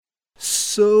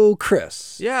So,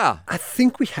 Chris. Yeah. I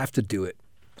think we have to do it.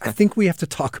 I think we have to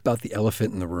talk about the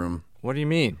elephant in the room. What do you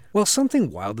mean? Well,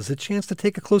 Something Wild is a chance to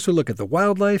take a closer look at the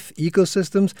wildlife,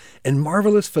 ecosystems, and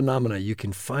marvelous phenomena you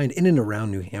can find in and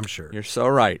around New Hampshire. You're so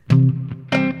right.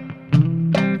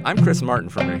 I'm Chris Martin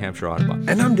from New Hampshire Audubon.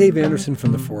 And I'm Dave Anderson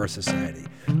from the Forest Society.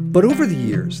 But over the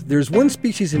years, there's one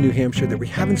species in New Hampshire that we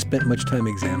haven't spent much time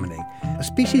examining. A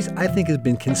species I think has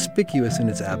been conspicuous in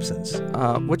its absence.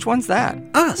 Which one's that?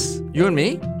 Us. You and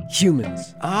me?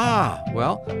 Humans. Ah,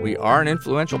 well, we are an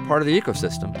influential part of the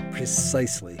ecosystem.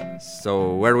 Precisely.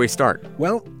 So where do we start?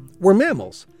 Well, we're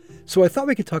mammals. So I thought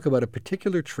we could talk about a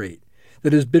particular trait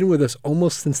that has been with us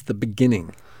almost since the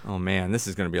beginning. Oh man, this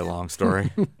is going to be a long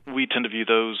story. We tend to view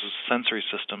those sensory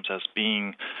systems as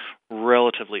being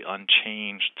relatively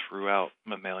unchanged throughout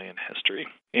mammalian history.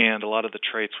 And a lot of the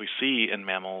traits we see in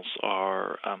mammals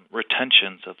are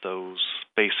retentions of those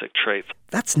basic traits.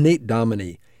 That's Nate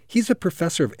Dominy. He's a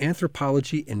professor of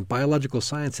anthropology and biological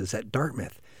sciences at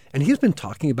Dartmouth, and he's been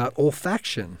talking about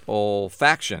olfaction.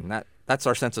 Olfaction, that's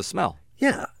our sense of smell.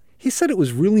 Yeah. He said it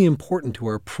was really important to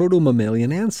our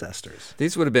proto-mammalian ancestors.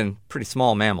 These would have been pretty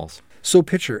small mammals. So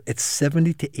picture, it's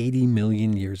 70 to 80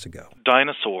 million years ago.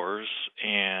 Dinosaurs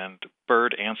and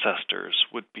bird ancestors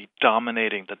would be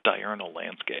dominating the diurnal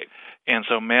landscape. And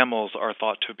so mammals are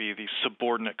thought to be these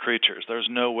subordinate creatures. There's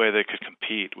no way they could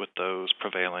compete with those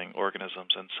prevailing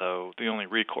organisms. And so the only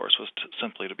recourse was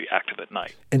simply to be active at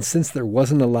night. And since there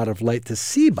wasn't a lot of light to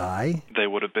see by, they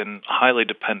would have been highly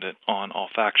dependent on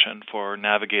olfaction for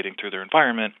navigating through their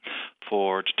environment,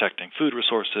 for detecting food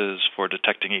resources, for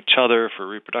detecting each other, for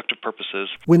reproductive purposes.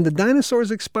 When the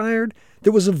dinosaurs expired,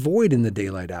 there was a void in the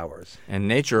daylight hours. And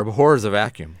nature abhors a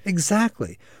vacuum.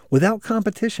 Exactly. Without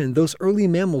competition, those early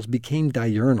mammals became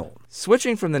diurnal.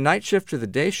 Switching from the night shift to the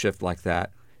day shift like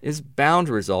that is bound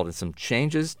to result in some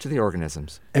changes to the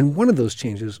organisms. And one of those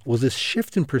changes was a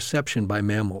shift in perception by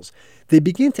mammals. They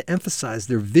began to emphasize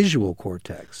their visual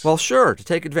cortex. Well, sure, to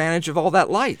take advantage of all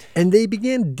that light. And they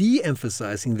began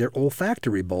de-emphasizing their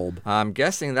olfactory bulb. I'm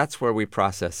guessing that's where we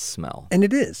process smell. And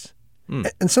it is.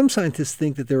 And some scientists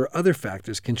think that there are other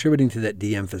factors contributing to that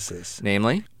de-emphasis.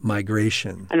 Namely?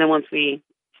 Migration. And then once we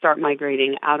start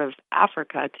migrating out of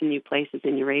Africa to new places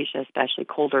in Eurasia, especially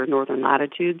colder northern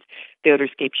latitudes, the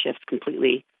odorscape shifts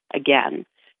completely again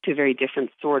to a very different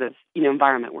sort of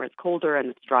environment where it's colder and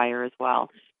it's drier as well.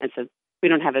 And so we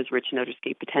don't have as rich an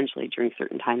odorscape potentially during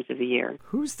certain times of the year.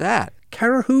 Who's that?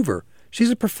 Kara Hoover. She's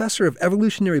a professor of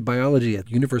evolutionary biology at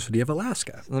the University of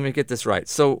Alaska. Let me get this right.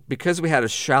 So because we had a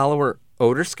shallower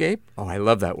odorscape, oh, I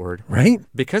love that word. Right?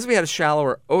 Because we had a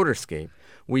shallower odorscape,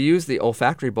 we used the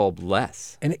olfactory bulb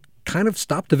less. And it kind of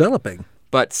stopped developing.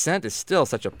 But scent is still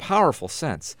such a powerful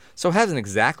sense, so it hasn't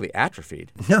exactly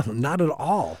atrophied. No, not at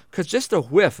all. Because just a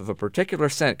whiff of a particular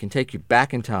scent can take you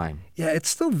back in time. Yeah, it's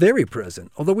still very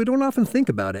present, although we don't often think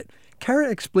about it.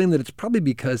 Kara explained that it's probably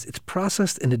because it's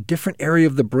processed in a different area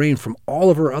of the brain from all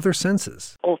of our other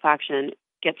senses. Olfaction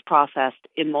gets processed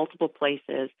in multiple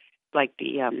places, like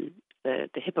the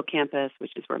hippocampus,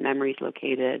 which is where memory is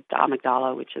located, the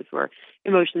amygdala, which is where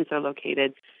emotions are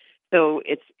located. So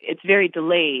it's very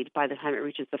delayed by the time it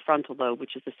reaches the frontal lobe,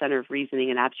 which is the center of reasoning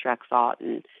and abstract thought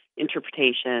and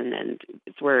interpretation, and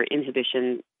it's where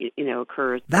inhibition,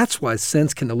 occurs. That's why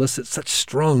scents can elicit such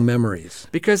strong memories.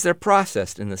 Because they're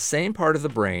processed in the same part of the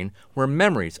brain where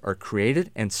memories are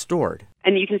created and stored.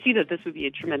 And you can see that this would be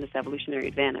a tremendous evolutionary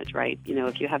advantage, right?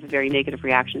 If you have a very negative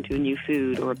reaction to a new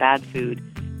food or a bad food,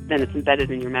 then it's embedded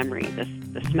in your memory,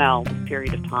 the smell, this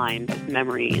period of time, this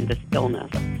memory, and this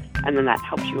illness. And then that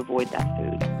helps you avoid that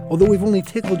food. Although we've only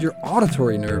tickled your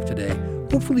auditory nerve today,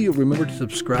 hopefully you'll remember to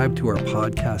subscribe to our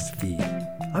podcast feed.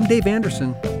 I'm Dave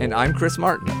Anderson. And I'm Chris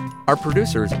Martin. Our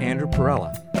producer is Andrew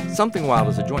Perella. Something Wild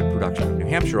is a joint production of New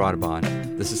Hampshire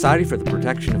Audubon, the Society for the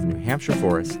Protection of New Hampshire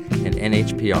Forests, and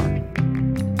NHPR.